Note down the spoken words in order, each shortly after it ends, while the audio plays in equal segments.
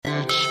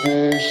All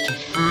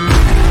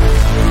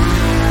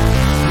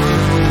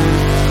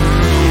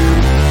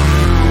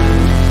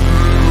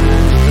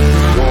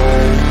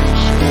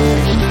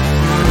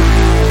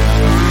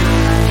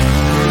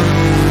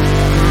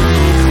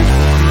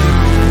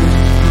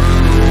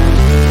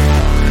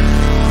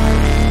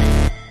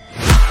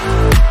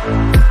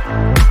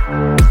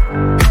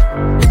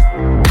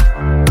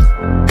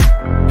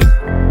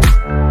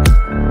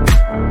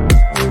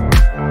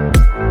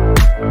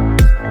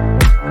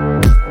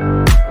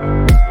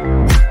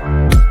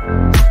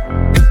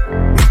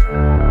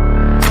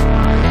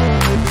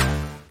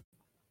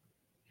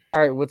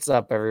right, what's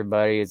up,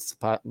 everybody? It's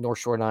North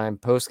Shore 9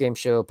 post-game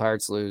show.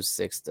 Pirates lose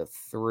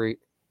 6-3.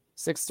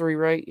 6-3,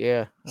 right?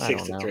 Yeah, I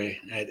don't know. 6-3.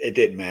 It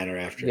didn't matter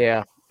after.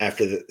 Yeah,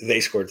 they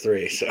scored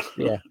 3. So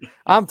yeah.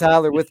 I'm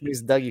Tyler. With me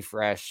is Dougie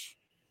Fresh.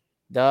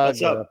 Doug,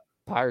 what's up?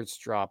 Pirates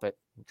drop it.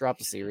 Drop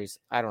the series.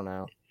 I don't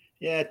know.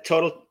 Yeah,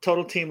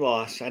 total team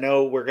loss. I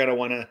know we're gonna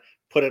want to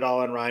put it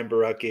all on Ryan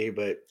Barucki,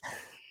 but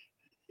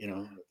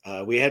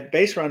we had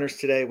base runners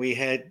today. We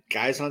had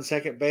guys on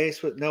second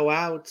base with no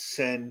outs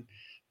and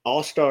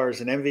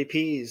all-stars and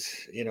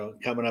MVPs,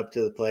 coming up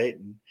to the plate,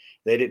 and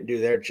they didn't do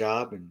their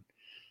job. And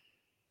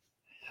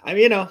I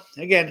mean,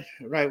 again,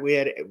 right? We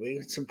had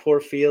some poor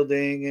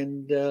fielding,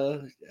 and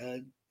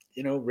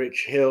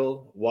Rich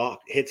Hill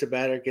hits a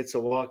batter, gets a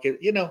walk.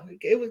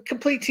 It was a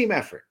complete team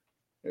effort.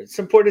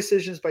 Some poor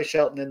decisions by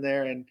Shelton in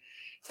there, and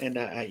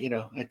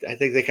I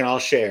think they can all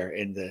share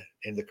in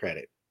the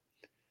credit.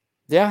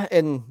 Yeah,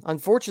 and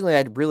unfortunately,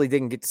 I really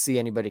didn't get to see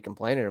anybody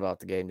complaining about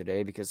the game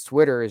today because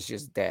Twitter is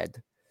just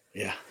dead.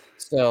 Yeah.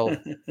 So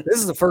this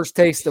is the first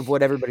taste of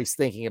what everybody's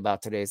thinking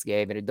about today's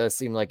game, and it does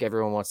seem like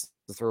everyone wants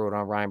to throw it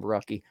on Ryan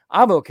Barucki.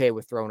 I'm okay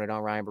with throwing it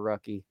on Ryan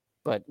Barucki,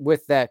 but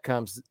with that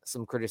comes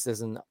some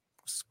criticism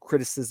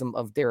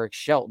of Derek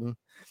Shelton.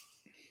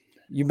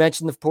 You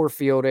mentioned the poor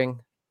fielding.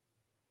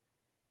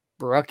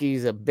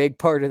 Barucki's a big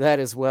part of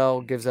that as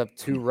well. Gives up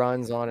 2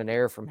 runs on an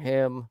error from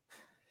him.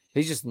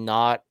 He's just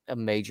not a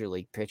major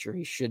league pitcher.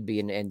 He should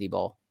be an indie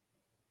ball.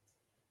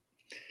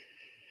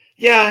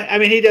 Yeah, I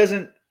mean, he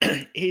doesn't.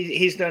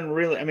 He's done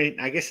really. I mean,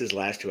 I guess his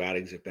last 2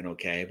 outings have been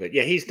okay, but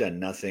yeah, he's done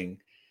nothing.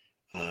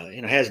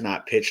 Has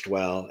not pitched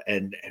well.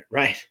 And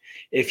right,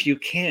 if you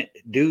can't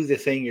do the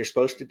thing you're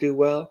supposed to do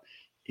well,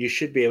 you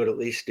should be able to at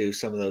least do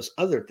some of those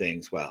other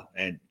things well.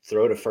 And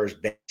throw to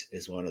first base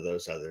is one of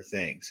those other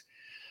things.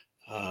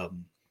 I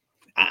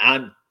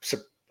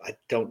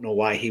don't know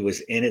why he was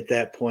in at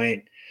that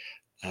point.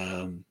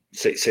 So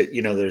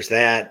there's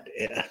that.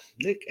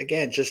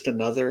 Again, just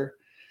another,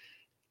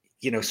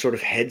 sort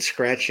of head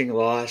scratching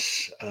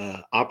loss.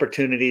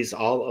 Opportunities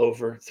all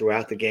over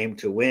throughout the game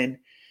to win,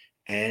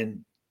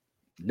 and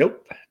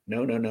nope,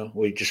 no.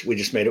 We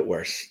just made it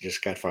worse.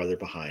 Just got farther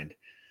behind.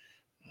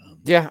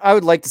 Yeah, I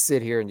would like to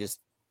sit here and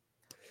just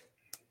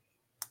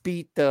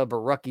beat the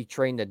Barucki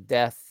train to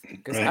death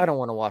because I don't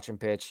want to watch him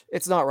pitch.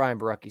 It's not Ryan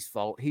Barucki's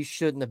fault. He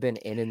shouldn't have been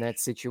in that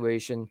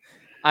situation.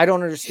 I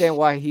don't understand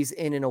why he's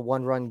in a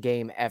 1-run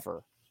game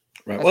ever.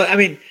 Right. Well, I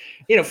mean,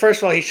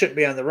 first of all, he shouldn't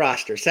be on the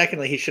roster.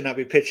 Secondly, he should not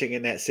be pitching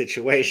in that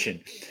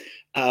situation.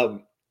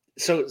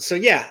 So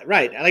yeah,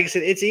 right. Like I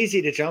said, it's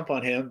easy to jump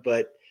on him,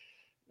 but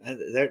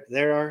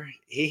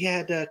he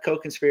had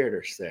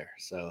co-conspirators there.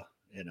 So,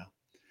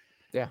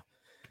 Yeah.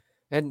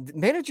 And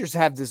managers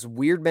have this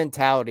weird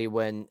mentality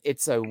when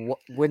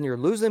when you're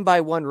losing by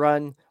 1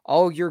 run,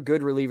 all your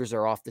good relievers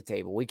are off the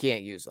table. We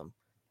can't use them.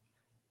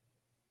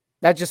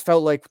 That just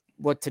felt like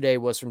what today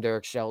was from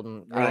Derek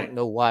Shelton. Right. I don't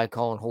know why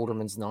Colin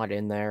Holderman's not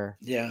in there.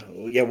 Yeah.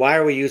 Why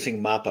are we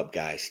using mop-up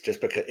guys? Just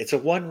because it's a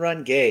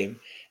 1-run game.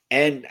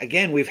 And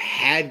again, we've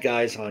had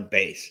guys on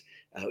base.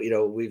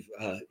 We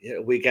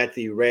got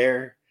the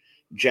rare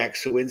Jack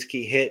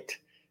Sawinski hit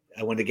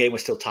when the game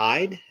was still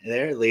tied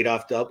there,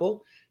 leadoff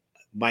double.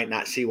 Might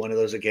not see one of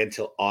those again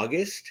till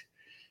August.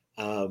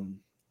 And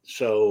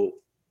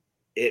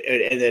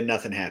then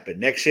nothing happened.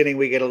 Next inning,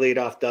 we get a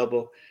leadoff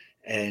double,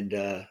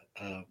 and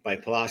by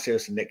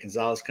Palacios, and Nick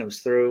Gonzalez comes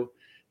through.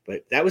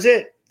 But that was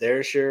it.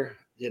 There's your,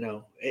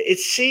 it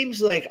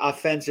seems like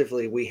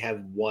offensively we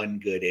have 1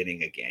 good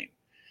inning a game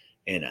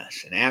in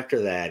us. And after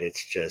that,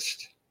 it's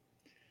just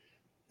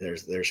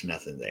there's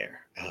nothing there.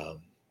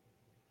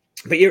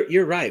 But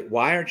you're right.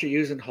 Why aren't you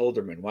using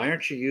Holderman? Why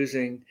aren't you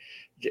using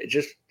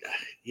just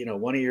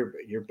one of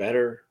your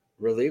better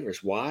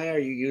relievers? Why are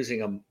you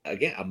using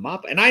a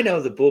mop? And I know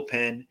the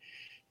bullpen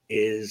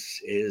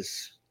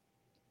is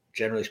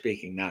generally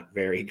speaking not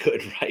very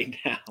good right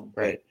now.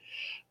 Right.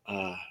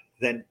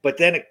 But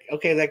then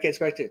that gets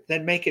back to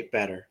then make it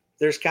better.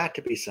 There's got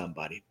to be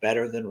somebody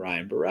better than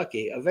Ryan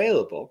Barucki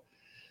available.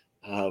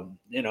 I'm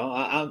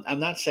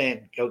not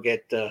saying go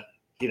get the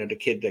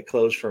kid that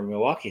closed for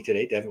Milwaukee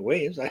today, Devin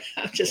Williams. I'm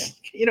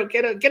just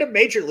get a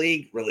major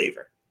league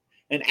reliever.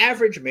 An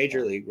average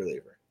major league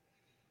reliever.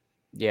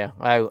 Yeah,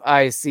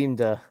 I seem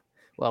to.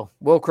 Well,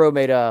 Will Crow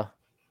made a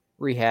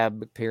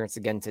rehab appearance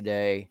again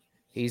today.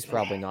 He's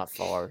probably not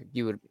far.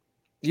 You'd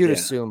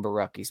assume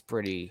Barucki's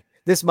pretty.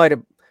 This might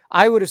have.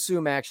 I would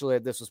assume actually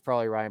that this was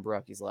probably Ryan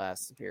Barucki's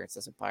last appearance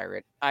as a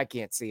Pirate. I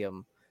can't see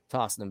him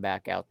tossing him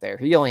back out there.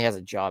 He only has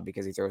a job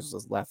because he throws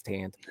his left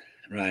hand.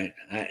 Right.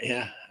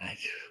 I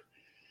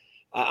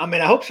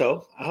mean, I hope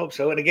so.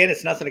 And again,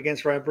 it's nothing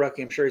against Ryan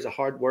Brucky. I'm sure he's a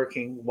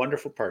hardworking,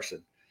 wonderful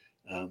person.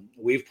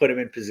 We've put him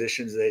in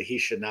positions that he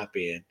should not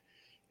be in.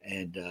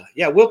 And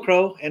Will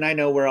Crow, and I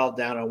know we're all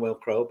down on Will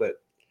Crow,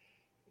 but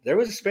there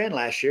was a span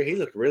last year. He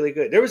looked really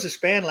good. There was a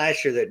span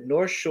last year that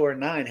North Shore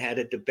 9 had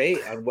a debate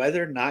on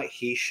whether or not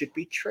he should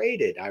be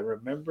traded. I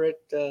remember it.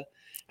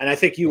 And I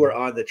think you were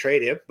on the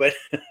trade him, but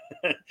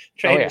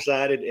trainer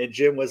side, and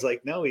Jim was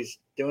like, no, he's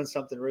doing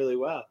something really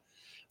well.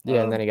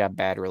 Yeah, and then he got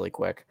bad really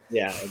quick.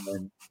 Yeah, and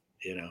then,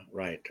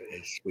 right.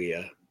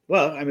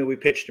 We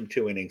pitched him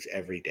 2 innings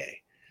every day.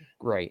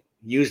 Right.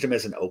 Used him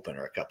as an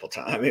opener a couple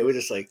times. I mean, it was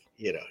just like,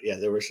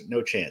 there was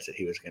no chance that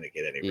he was going to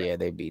get any. Yeah,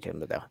 they beat him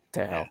to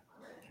hell.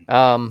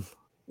 Yeah.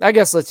 I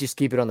guess let's just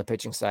keep it on the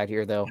pitching side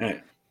here, though.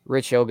 Right.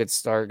 Rich Hill gets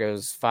start,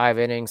 goes 5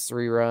 innings,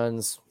 3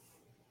 runs.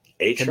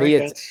 8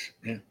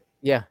 strikeouts.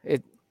 Yeah.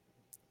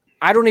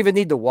 I don't even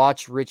need to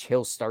watch Rich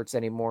Hill starts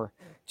anymore.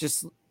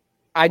 Just,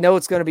 I know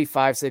it's going to be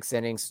 5-6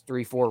 innings,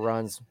 3-4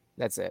 runs.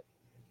 That's it.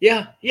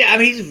 Yeah. I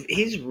mean,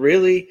 he's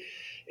really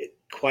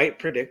quite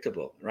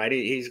predictable, right?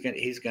 He's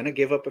gonna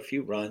give up a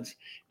few runs,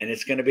 and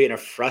it's gonna be in a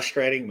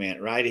frustrating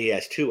manner, right? He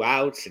has 2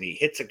 outs, and he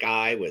hits a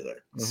guy with a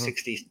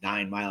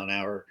 69 mile an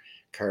hour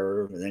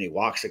curve, and then he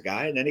walks a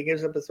guy, and then he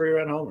gives up a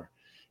 3-run homer,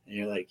 and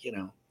you're like,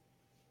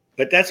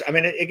 But that's, I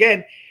mean,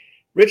 again,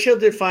 Rich Hill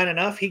did fine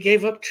enough. He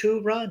gave up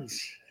 2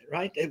 runs,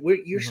 right?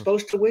 You're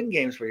supposed to win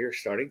games where your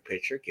starting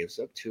pitcher gives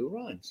up 2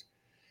 runs,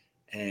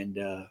 and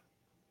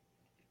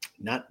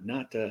not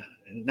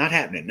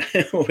happening.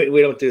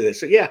 we don't do this.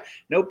 So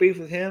no beef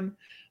with him.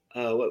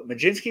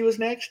 Majinski was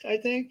next, I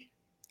think.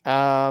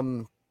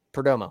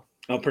 Perdomo.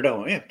 Oh,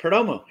 Perdomo. Yeah,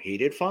 Perdomo. He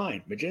did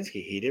fine.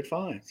 Majinski, he did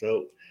fine.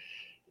 So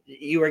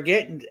you are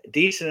getting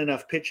decent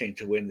enough pitching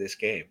to win this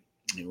game,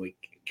 and we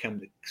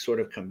come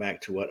back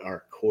to what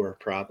our core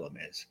problem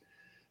is.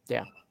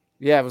 Yeah,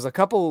 it was a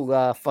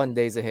couple fun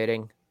days of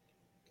hitting.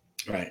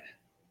 Right.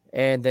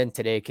 And then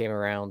today came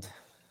around.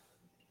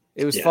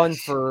 It was fun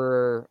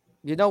for.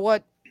 You know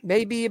what?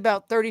 Maybe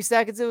about 30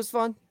 seconds it was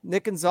fun.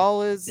 Nick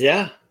Gonzalez,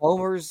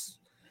 homers,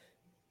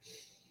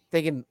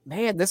 thinking,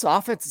 man, this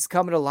offense is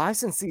coming alive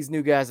since these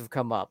new guys have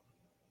come up.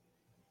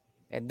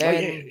 And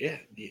then,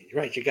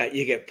 right.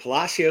 You get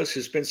Palacios,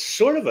 who's been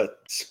sort of a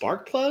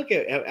spark plug.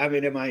 I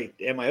mean, am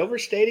I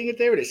overstating it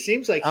there? But it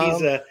seems like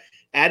he's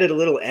added a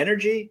little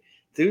energy,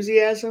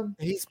 enthusiasm.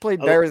 He's played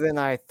better than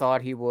I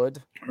thought he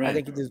would. Right. I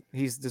think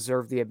he's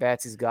deserved the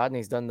at-bats he's gotten.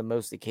 He's done the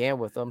most he can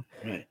with them.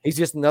 Right. He's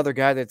just another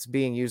guy that's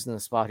being used in the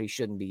spot he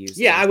shouldn't be used.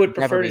 Yeah, I would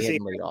prefer to see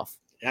him lead off.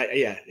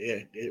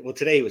 Well,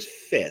 today he was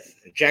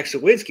 5th. Jack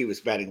Sawinski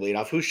was batting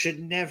leadoff, who should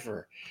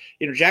never.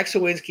 Jack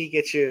Sawinski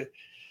gets you,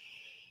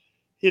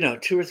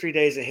 2 or 3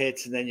 days of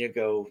hits, and then you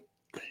go,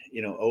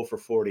 0 for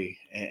 40,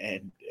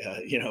 and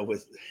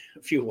with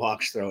a few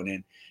walks thrown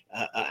in.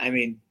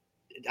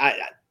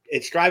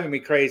 It's driving me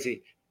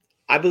crazy.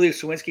 I believe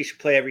Sawinski should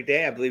play every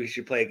day. I believe he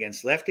should play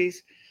against lefties,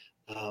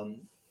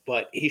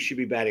 but he should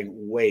be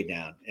batting way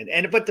down.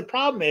 But the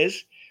problem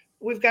is,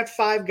 we've got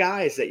 5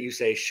 guys that you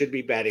say should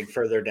be batting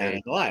further down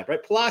in the line,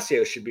 right?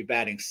 Palacios should be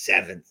batting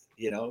 7th.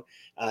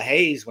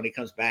 Hayes, when he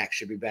comes back,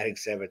 should be batting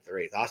 7th or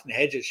 8th. Austin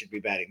Hedges should be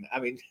batting.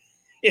 I mean,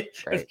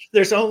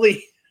 there's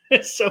only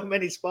so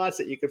many spots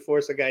that you could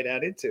force a guy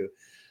down into,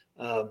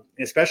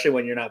 especially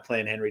when you're not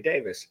playing Henry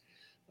Davis.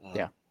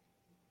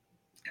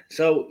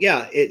 So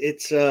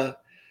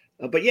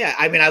but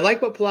I mean, I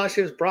like what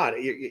Palacios brought.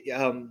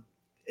 A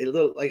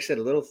little, like I said,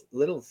 a little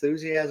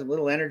enthusiasm, a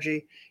little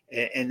energy,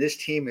 and this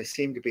team has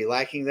seemed to be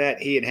lacking that.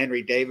 He and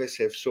Henry Davis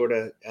have sort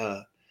of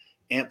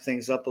amped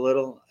things up a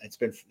little.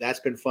 That's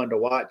been fun to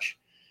watch,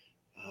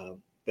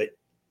 but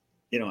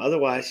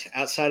otherwise,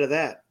 outside of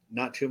that,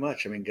 not too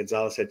much. I mean,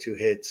 Gonzalez had 2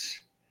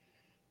 hits.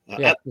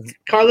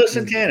 Carlos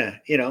Santana,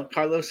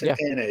 Carlos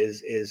Santana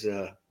is.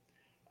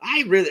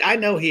 I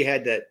know he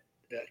had that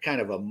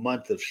kind of a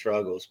month of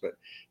struggles, but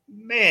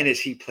man, has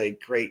he played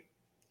great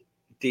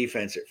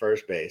defense at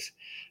first base,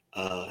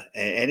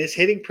 and is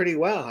hitting pretty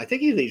well. I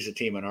think he leads the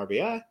team on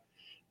RBI,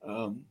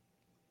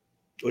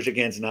 which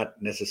again is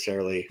not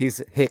necessarily.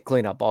 He's hit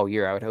cleanup all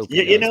year. I would hope.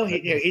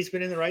 He's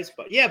been in the right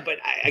spot. Yeah, but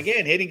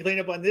again, hitting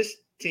cleanup on this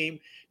team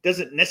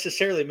doesn't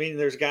necessarily mean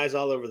there's guys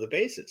all over the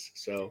bases.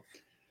 So,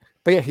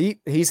 but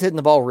he's hitting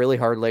the ball really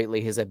hard lately.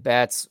 His at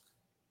bats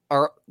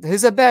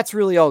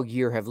really all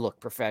year have looked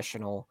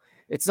professional.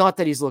 It's not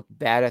that he's looked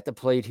bad at the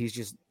plate. He's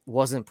just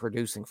wasn't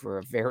producing for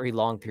a very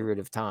long period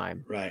of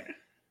time. Right.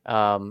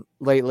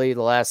 Lately,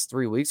 the last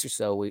 3 weeks or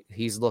so,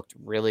 he's looked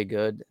really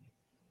good.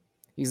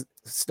 He's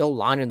still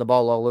lining the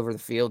ball all over the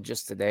field.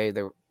 Just today,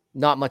 there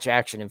not much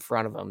action in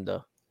front of him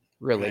to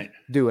really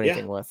do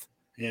anything with.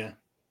 Yeah.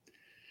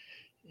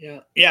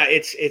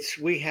 It's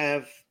we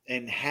have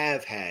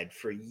had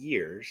for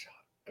years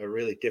a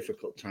really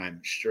difficult time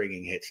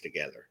stringing hits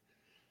together.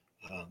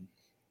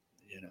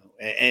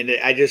 And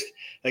I just,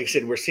 like I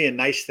said, we're seeing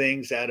nice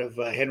things out of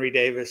Henry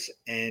Davis,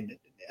 and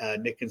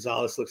Nick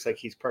Gonzalez looks like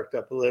he's perked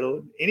up a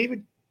little. And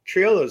even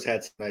Triolo's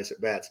had some nice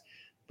at bats,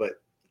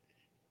 but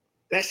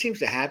that seems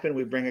to happen.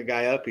 We bring a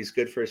guy up, he's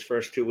good for his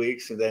first 2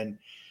 weeks, and then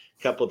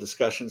a couple of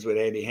discussions with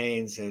Andy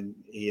Haynes, and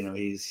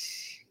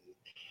he's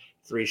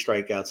 3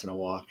 strikeouts and a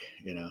walk.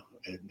 And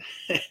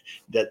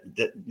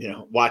that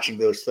watching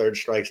those third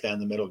strikes down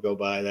the middle go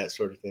by, that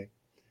sort of thing.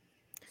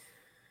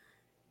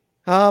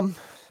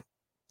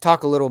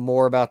 Talk a little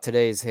more about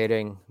today's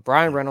hitting.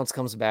 Brian Reynolds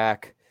comes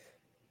back.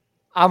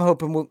 I'm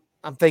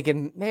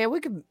thinking, man, we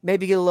could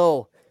maybe get a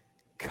little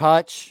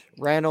Kutch,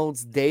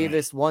 Reynolds,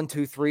 Davis, 1,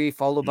 2, 3,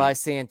 followed by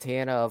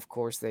Santana. Of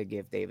course, they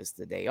give Davis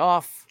the day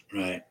off.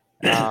 Right.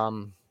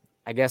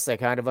 I guess I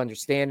kind of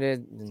understand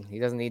it. He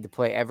doesn't need to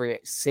play every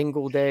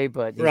single day,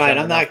 but he's right.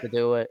 I'm not to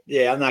do it.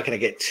 Yeah, I'm not going to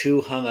get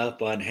too hung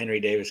up on Henry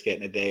Davis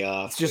getting a day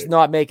off. It's just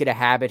not make it a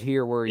habit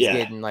here where he's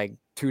getting like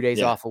 2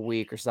 days off a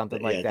week or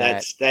something like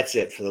that. That's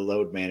it for the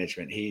load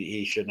management.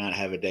 He should not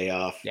have a day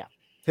off. Yeah.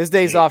 His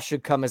days off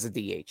should come as a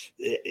DH.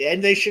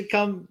 And they should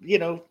come,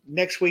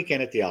 next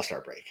weekend at the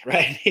All-Star break,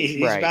 right?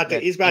 He's about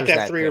to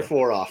have 3 or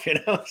 4 off,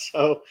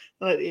 So,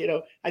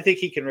 I think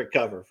he can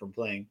recover from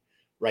playing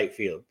right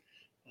field.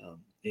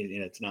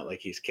 It's not like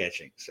he's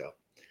catching. So,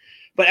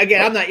 but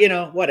again, I'm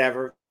not,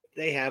 whatever.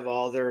 They have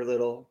all their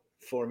little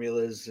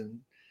formulas and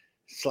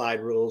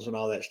slide rules and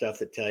all that stuff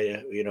that tell you,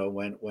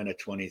 when a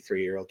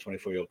 23-year-old,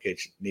 24-year-old kid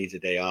needs a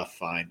day off,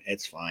 fine.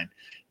 It's fine.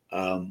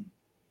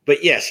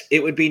 But yes,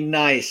 it would be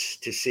nice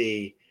to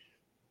see,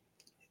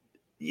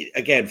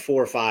 again,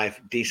 4 or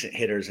 5 decent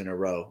hitters in a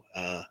row.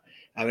 I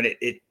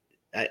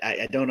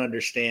don't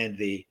understand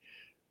the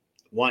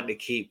wanting to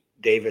keep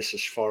Davis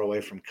as far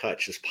away from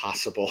Kutch as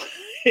possible.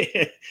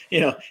 I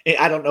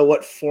don't know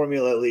what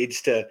formula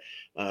leads to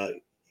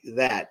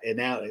that. And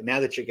now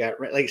that you got,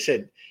 like I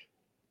said,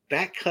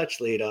 back Kutch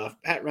leadoff,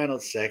 bat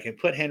Reynolds second,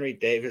 put Henry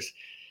Davis,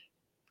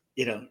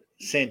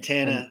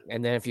 Santana.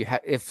 And then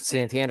if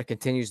Santana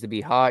continues to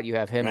be hot, you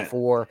have him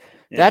 4.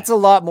 Yeah. That's a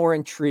lot more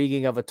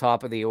intriguing of a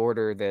top of the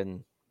order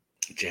than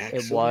Jack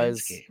it Sawinski.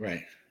 Was.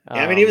 Right.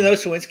 Yeah, even though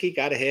Sawinski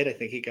got a hit, I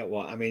think he got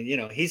one.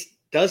 He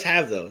does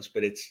have those,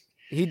 but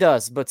he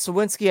does. But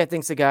Sawinski, I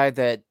think, is a guy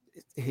that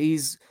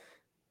he's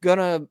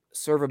gonna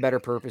serve a better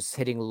purpose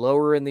hitting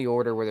lower in the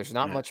order where there's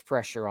not much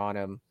pressure on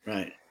him.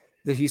 Right.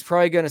 That he's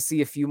probably going to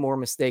see a few more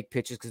mistake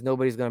pitches because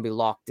nobody's going to be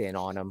locked in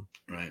on him.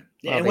 Right.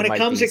 Yeah, and when it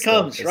comes, it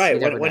comes.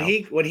 Right.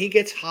 When he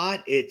gets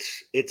hot,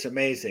 it's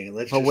amazing.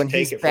 But when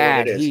he's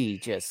bad, he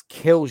just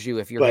kills you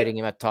if you're hitting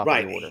him at top of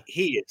the order.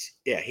 He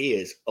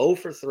is 0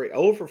 for 3,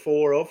 0 for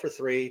 4, 0 for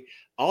 3.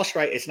 All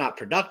strike. It's not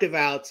productive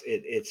outs.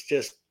 It's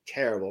just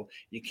terrible.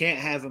 You can't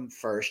have him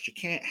first. You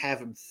can't have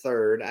him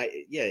third.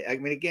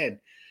 Again,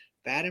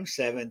 bat him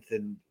 7th,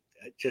 and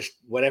just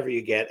whatever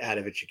you get out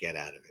of it, you get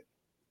out of it.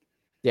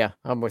 Yeah,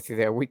 I'm with you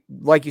there.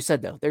 Like you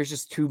said, though, there's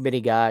just too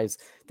many guys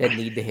that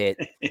need to hit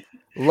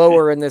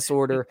lower in this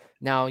order.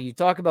 Now, you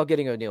talk about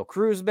getting O'Neal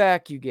Cruz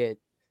back. You get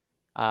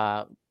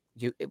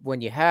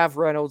when you have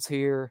Reynolds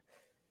here,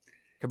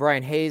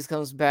 Brian Hayes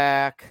comes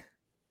back.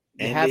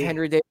 You have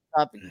Henry Davis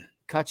up,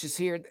 Kutch is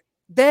here.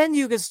 Then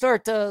you can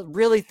start to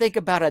really think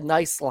about a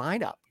nice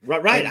lineup.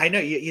 Right. I know.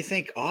 You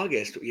think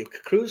August,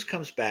 Cruz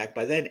comes back.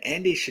 By then,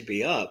 Andy should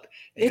be up.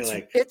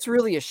 And it's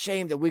really a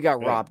shame that we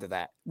got robbed of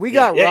that. We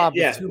got robbed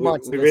of 2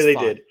 months. We really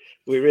did.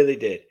 We really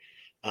did.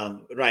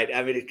 Right.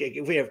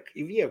 If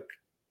we have,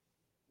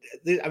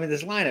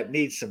 this lineup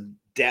needs some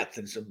depth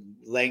and some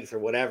length or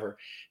whatever.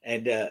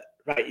 And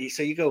right.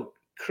 So you go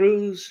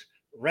Cruz,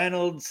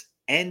 Reynolds,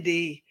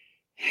 Andy,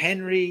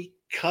 Henry,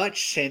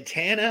 Kutch,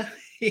 Santana.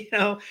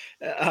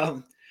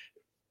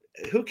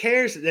 Who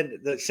cares then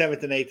the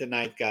 7th and 8th and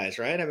 9th guys,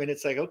 right?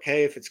 It's like,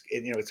 okay, if it's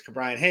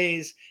Brian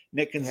Hayes,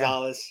 Nick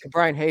Gonzalez.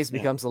 Brian Hayes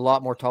becomes a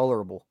lot more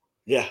tolerable.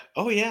 Yeah.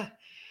 Oh yeah.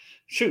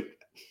 Shoot.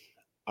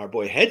 Our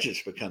boy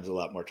Hedges becomes a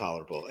lot more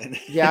tolerable. And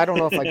I don't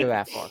know if I go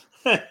that far.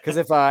 Because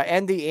if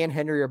Andy and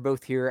Henry are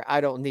both here,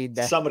 I don't need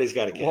that. Somebody's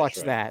got to watch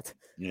that.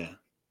 Yeah.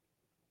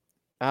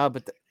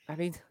 But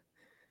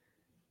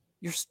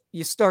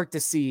you start to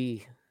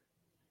see,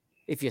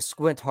 if you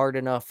squint hard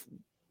enough,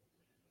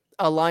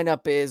 a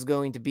lineup is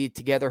going to be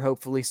together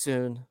hopefully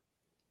soon.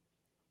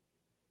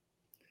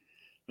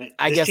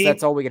 I guess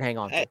that's all we can hang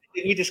on to.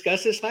 We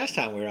discussed this last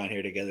time we were on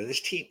here together. This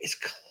team is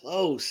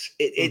close.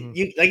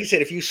 You like you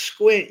said, if you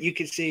squint, you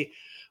can see.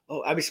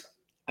 Oh,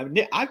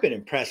 I've been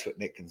impressed with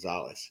Nick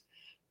Gonzalez.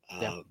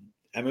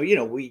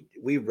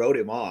 We wrote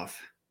him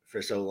off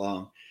for so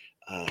long.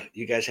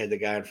 You guys had the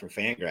guy from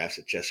Fangraphs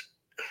that just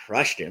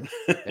crushed him.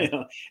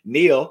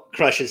 Neil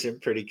crushes him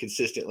pretty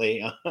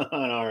consistently on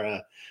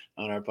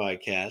our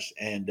podcast,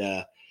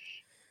 and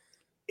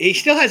he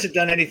still hasn't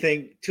done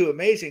anything too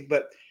amazing.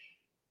 But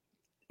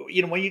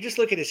when you just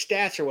look at his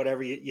stats or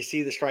whatever, you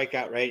see the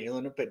strikeout rate.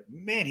 But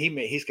man,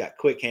 he's got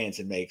quick hands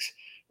and makes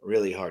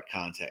really hard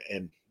contact.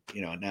 And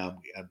now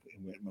I'm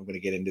going to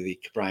get into the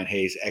Brian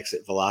Hayes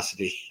exit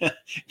velocity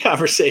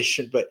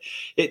conversation, but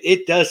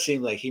it does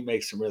seem like he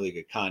makes some really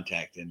good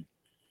contact, and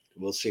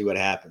we'll see what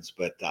happens.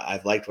 But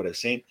I've liked what I've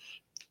seen,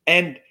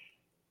 and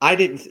I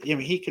didn't.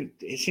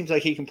 It seems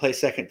like he can play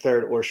second,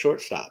 third, or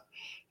shortstop.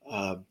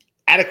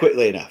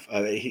 adequately enough.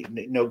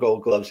 No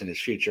Gold Gloves in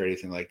his future or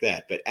anything like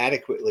that, but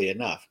adequately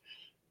enough,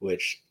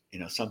 which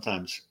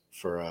sometimes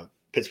for a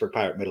Pittsburgh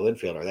Pirate middle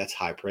infielder, that's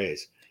high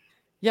praise.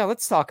 Yeah,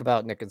 let's talk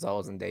about Nick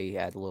Gonzalez and day he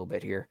had a little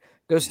bit here.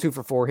 Goes 2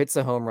 for 4, hits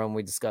the home run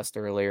we discussed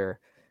earlier.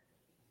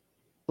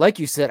 Like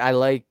you said, I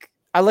like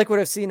what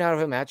I've seen out of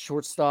him at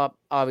shortstop.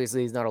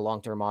 Obviously, he's not a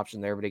long-term option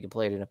there, but he can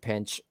play it in a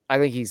pinch. I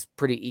think he's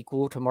pretty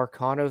equal to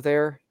Marcano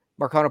there.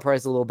 Marcano probably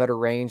has a little better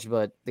range,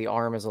 but the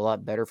arm is a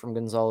lot better from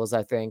Gonzalez,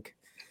 I think.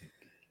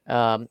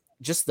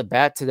 Just the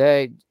bat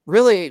today,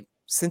 really,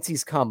 since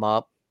he's come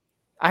up,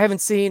 I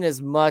haven't seen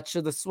as much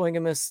of the swing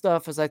and miss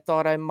stuff as I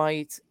thought I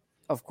might.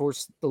 Of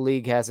course, the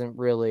league hasn't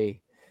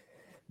really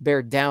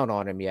bear down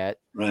on him yet.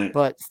 Right.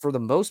 But for the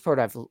most part,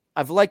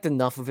 I've liked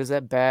enough of his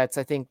at bats.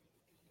 I think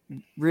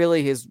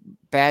really his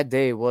bad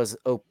day was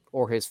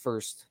or his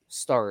first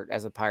start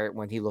as a Pirate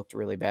when he looked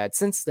really bad.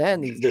 Since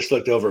then, he just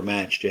looked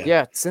overmatched. Yeah.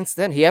 Yeah. Since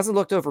then, he hasn't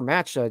looked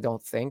overmatched, I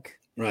don't think.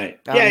 Right.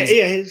 Yeah.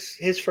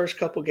 His first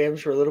couple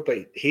games were a little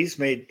bit. He's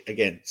made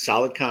again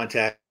solid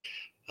contact.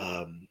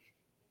 At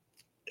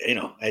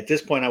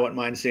this point, I wouldn't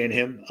mind seeing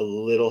him a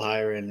little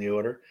higher in the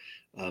order.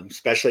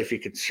 Especially if you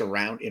could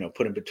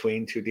put him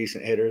between two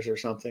decent hitters or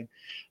something.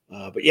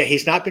 But yeah,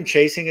 he's not been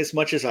chasing as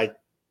much as I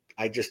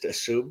just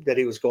assumed that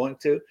he was going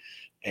to.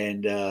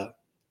 And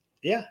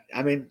yeah,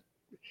 I mean,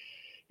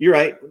 you're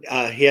right.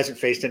 He hasn't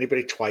faced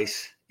anybody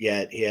twice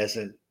yet. He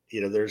hasn't,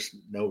 there's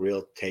no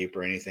real tape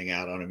or anything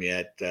out on him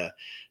yet.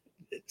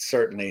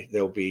 Certainly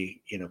there'll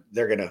be,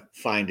 they're going to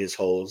find his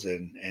holes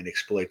and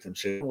exploit them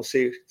soon. We'll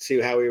see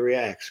how he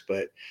reacts.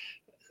 But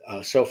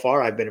so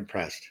far I've been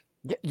impressed.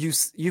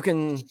 You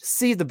can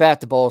see the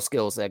bat to ball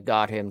skills that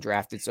got him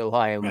drafted so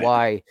high and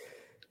why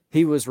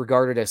he was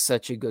regarded as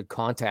such a good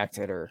contact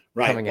hitter.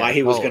 Right. Why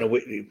he was going to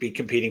be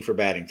competing for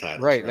batting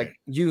titles. Right. Like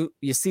you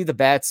see the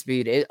bat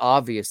speed, it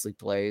obviously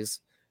plays.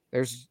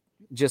 There's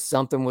just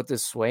something with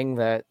this swing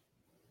that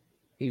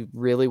he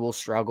really will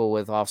struggle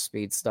with off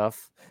speed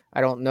stuff. I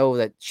don't know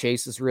that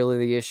chase is really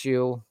the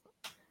issue.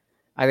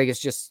 I think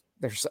it's just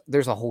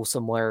there's a hole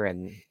somewhere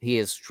and he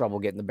has trouble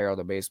getting the barrel of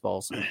the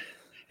baseballs.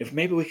 If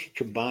maybe we could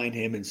combine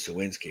him and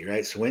Sawinski,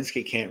 right?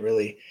 Sawinski can't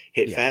really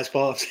hit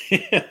fastballs,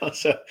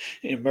 so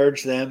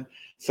merge them,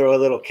 throw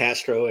a little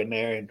Castro in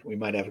there, and we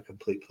might have a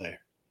complete player.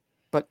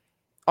 But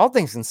all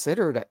things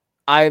considered,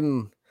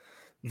 I'm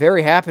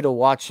very happy to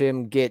watch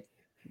him get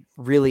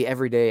really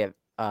every day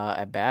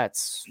at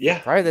bats. Yeah,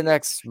 probably the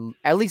next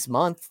at least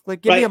month.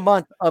 Like give me a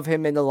month of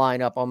him in the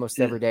lineup almost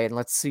every day, and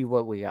let's see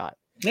what we got.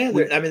 Yeah,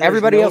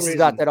 everybody else has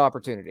got that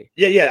opportunity.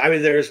 Yeah. I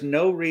mean, there's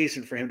no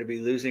reason for him to be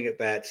losing at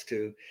bats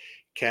to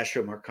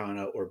Castro,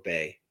 Marcano, or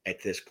Bay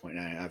at this point.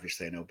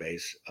 Obviously, I know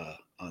Bay's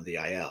on the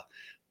IL,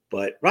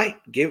 but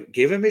give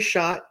him his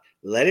shot.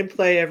 Let him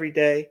play every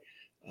day.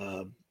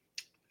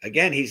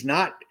 Again, he's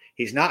not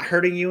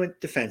hurting you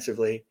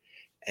defensively,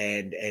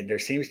 and there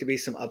seems to be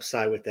some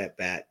upside with that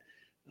bat.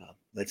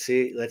 Let's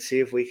see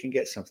if we can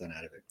get something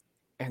out of it.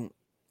 And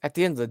at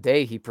the end of the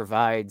day, he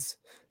provides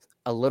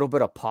a little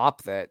bit of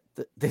pop that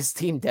this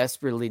team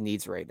desperately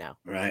needs right now.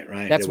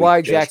 Right. That's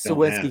why Jack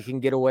Sawinski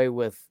can get away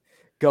with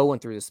going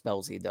through the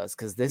spells he does,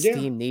 because this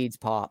team needs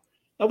pop.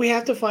 Well, we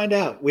have to find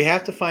out. We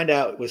have to find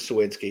out with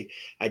Sawinski.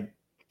 I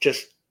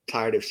just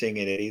tired of seeing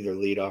it at either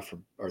leadoff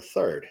or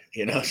third.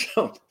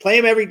 So play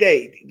him every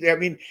day. I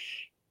mean,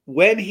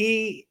 when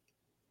he's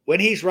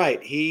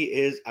right, he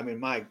is. I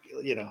mean,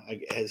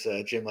 as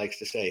Jim likes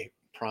to say,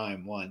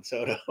 prime Juan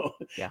Soto.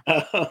 Yeah.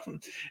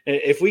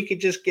 If we could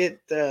just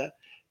get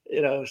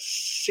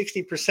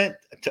 60%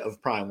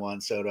 of prime Juan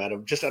Soto out of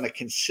him just on a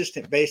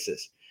consistent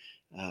basis,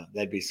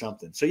 that'd be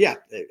something. So yeah,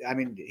 I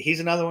mean, he's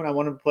another one I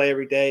want him to play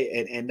every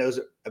day, and those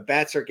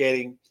bats are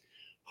getting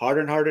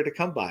harder and harder to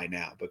come by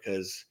now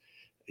because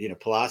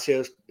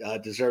Palacios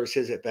deserves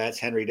his at bats.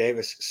 Henry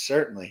Davis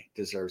certainly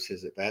deserves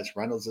his at bats.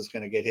 Reynolds is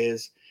going to get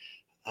his.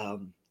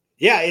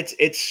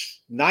 It's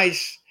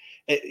nice,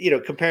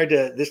 compared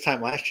to this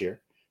time last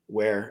year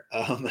where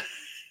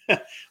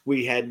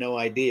we had no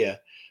idea.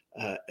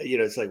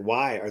 It's like,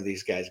 why are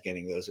these guys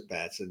getting those at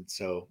bats? And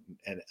so,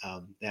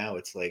 now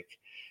it's like,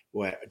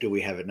 do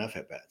we have enough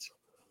at bats?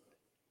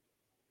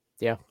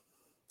 Yeah.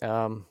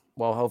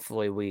 Well,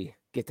 hopefully we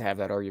get to have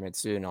that argument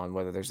soon on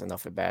whether there's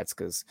enough at bats,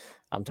 because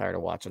I'm tired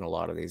of watching a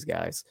lot of these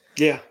guys.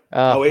 Yeah.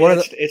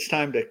 It's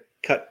time to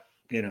cut.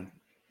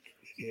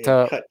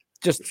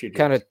 Just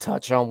kind of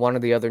touch on one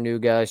of the other new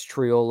guys,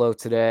 Triolo,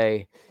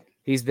 today.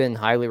 He's been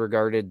highly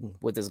regarded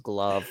with his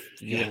glove.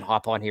 You can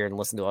hop on here and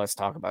listen to us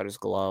talk about his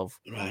glove.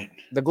 Right.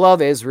 The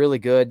glove is really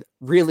good.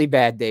 Really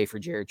bad day for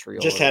Jared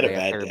Triolo. Just had a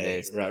bad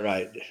day.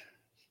 Right.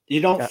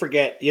 You don't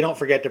forget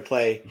to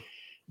play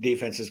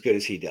defense as good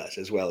as he does,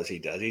 as well as he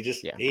does. He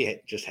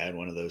just had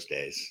one of those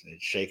days.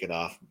 Shake it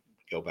off,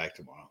 go back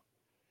tomorrow.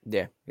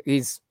 Yeah.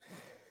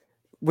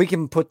 We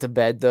can put to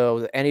bed,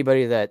 though,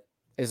 anybody that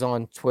is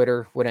on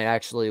Twitter when it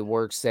actually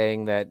works,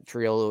 saying that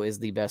Triolo is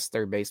the best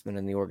third baseman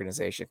in the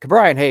organization.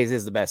 Brian Hayes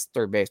is the best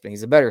third baseman.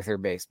 He's a better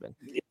third baseman.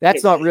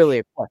 That's not really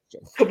a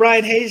question.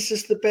 Brian Hayes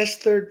is the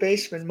best third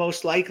baseman,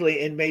 most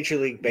likely in Major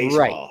League Right.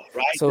 Baseball.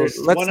 Right. So There's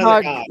one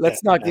other guy.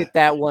 let's not get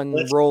that one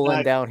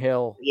rolling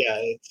downhill. Yeah.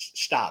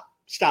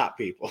 Stop,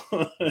 people.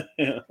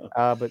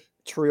 But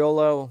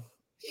Triolo,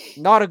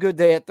 not a good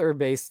day at third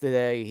base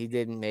today. He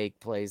didn't make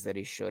plays that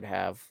he should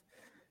have.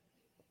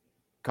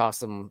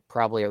 Cost him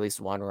probably at least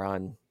one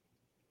run.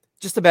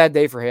 Just a bad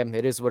day for him.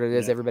 It is what it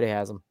is. Yeah. Everybody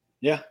has him.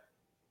 Yeah.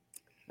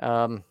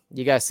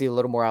 You guys see a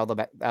little more out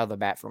of the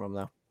bat from him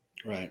though.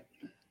 Right.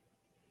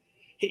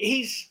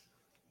 He's,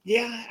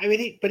 yeah. I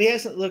mean, but he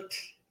hasn't looked.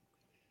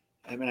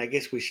 I mean, I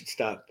guess we should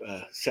stop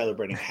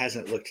celebrating.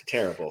 Hasn't looked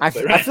terrible. I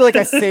feel like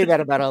I say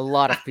that about a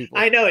lot of people.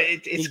 I know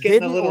it's he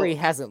getting a little. Or he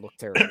hasn't looked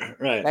terrible.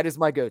 Right. That is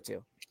my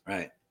go-to.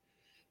 Right.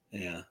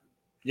 Yeah.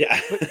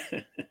 Yeah.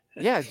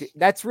 Yeah,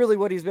 that's really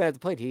what he's been at the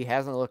plate. He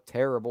hasn't looked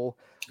terrible.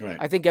 Right.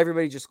 I think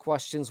everybody just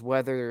questions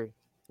whether,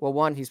 well,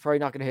 one, he's probably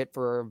not going to hit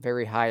for a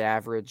very high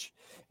average,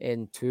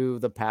 and two,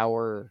 the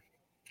power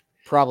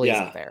probably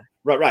isn't there.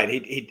 Right.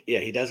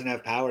 He doesn't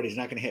have power. And he's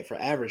not going to hit for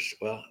average.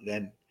 Well,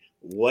 then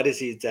what is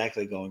he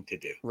exactly going to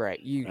do? Right.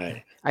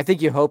 I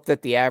think you hope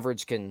that the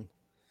average can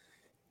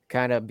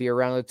kind of be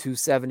around a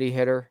 270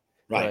 hitter.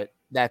 Right. But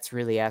that's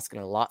really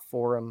asking a lot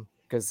for him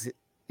because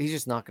he's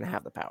just not going to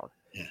have the power.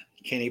 Yeah.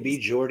 Can he be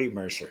Jordy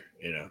Mercer?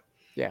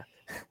 Yeah.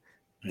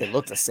 They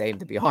look the same,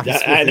 to be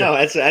honest. I know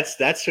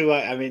that's who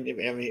I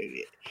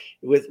mean,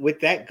 with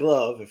that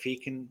glove, if he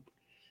can,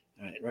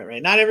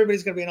 right. Not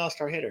everybody's going to be an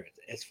all-star hitter.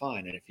 It's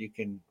fine, and if you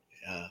can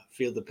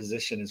field the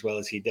position as well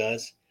as he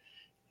does,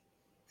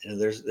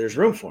 there's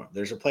room for him.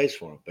 There's a place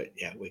for him. But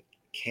yeah, we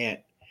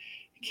can't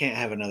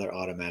have another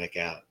automatic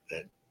out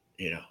that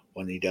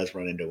when he does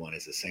run into one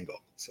is a single.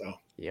 So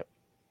yep.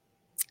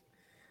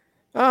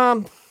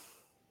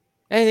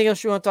 Anything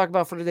else you want to talk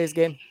about for today's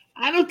game?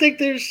 I don't think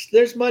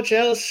there's much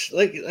else.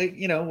 Like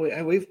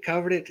we've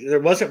covered it.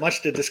 There wasn't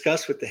much to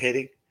discuss with the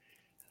hitting.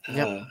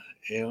 Yep.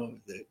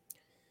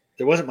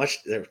 There wasn't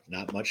much. There's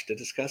not much to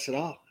discuss at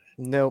all.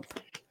 Nope.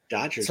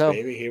 Dodgers,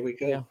 baby. Here we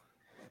go. Yeah.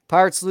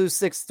 Pirates lose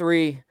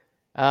 6-3.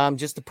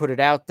 Just to put it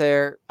out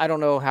there, I don't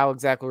know how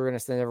exactly we're going to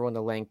send everyone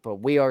the link, but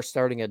we are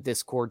starting a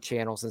Discord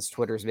channel since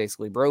Twitter is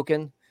basically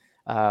broken.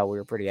 We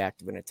were pretty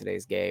active in it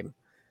today's game.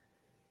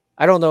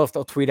 I don't know if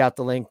they'll tweet out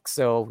the link,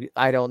 so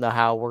I don't know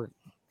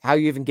how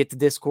you even get to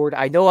Discord.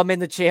 I know I'm in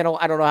the channel.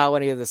 I don't know how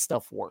any of this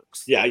stuff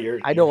works. Yeah,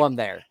 I know I'm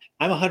there.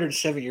 I'm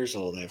 107 years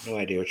old. I have no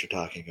idea what you're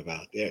talking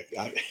about. Yeah,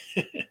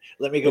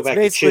 let me go back.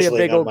 It's basically a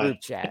big old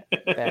group chat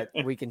that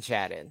we can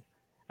chat in.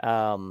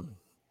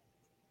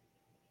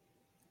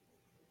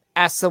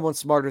 Ask someone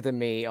smarter than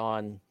me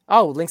on.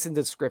 Links in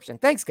the description.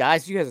 Thanks,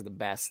 guys. You guys are the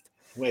best.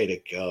 Way to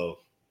go.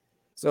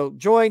 So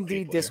join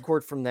the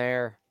Discord from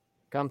there.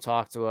 Come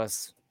talk to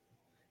us.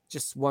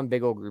 Just one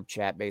big old group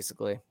chat,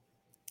 basically.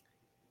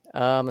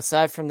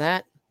 Aside from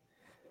that,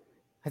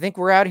 I think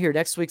we're out of here.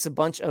 Next week's a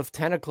bunch of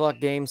 10 o'clock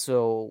games,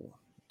 so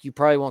you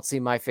probably won't see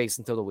my face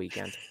until the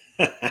weekend.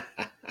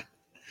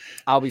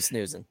 I'll be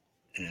snoozing.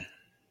 Yeah.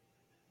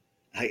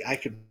 I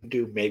could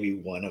do maybe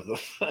one of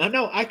them.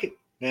 No, I could.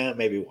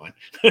 Maybe one.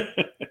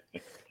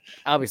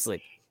 I'll be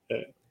asleep.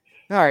 All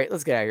right,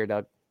 let's get out of here,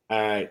 Doug.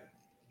 All right.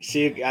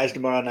 See you guys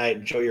tomorrow night.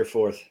 Enjoy your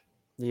 4th.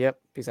 Yep.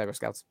 Peace out, Girl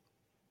Scouts.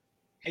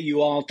 Hey,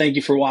 you all. Thank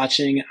you for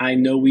watching. I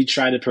know we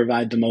try to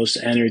provide the most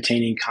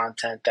entertaining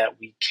content that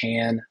we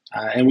can,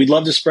 and we'd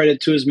love to spread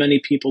it to as many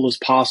people as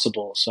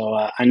possible. So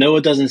I know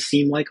it doesn't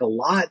seem like a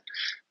lot,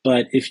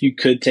 but if you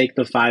could take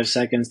the 5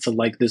 seconds to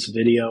like this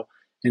video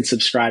and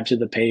subscribe to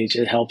the page,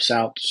 it helps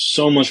out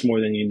so much more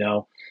than you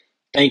know.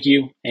 Thank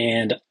you,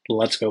 and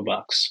let's go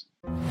Bucks.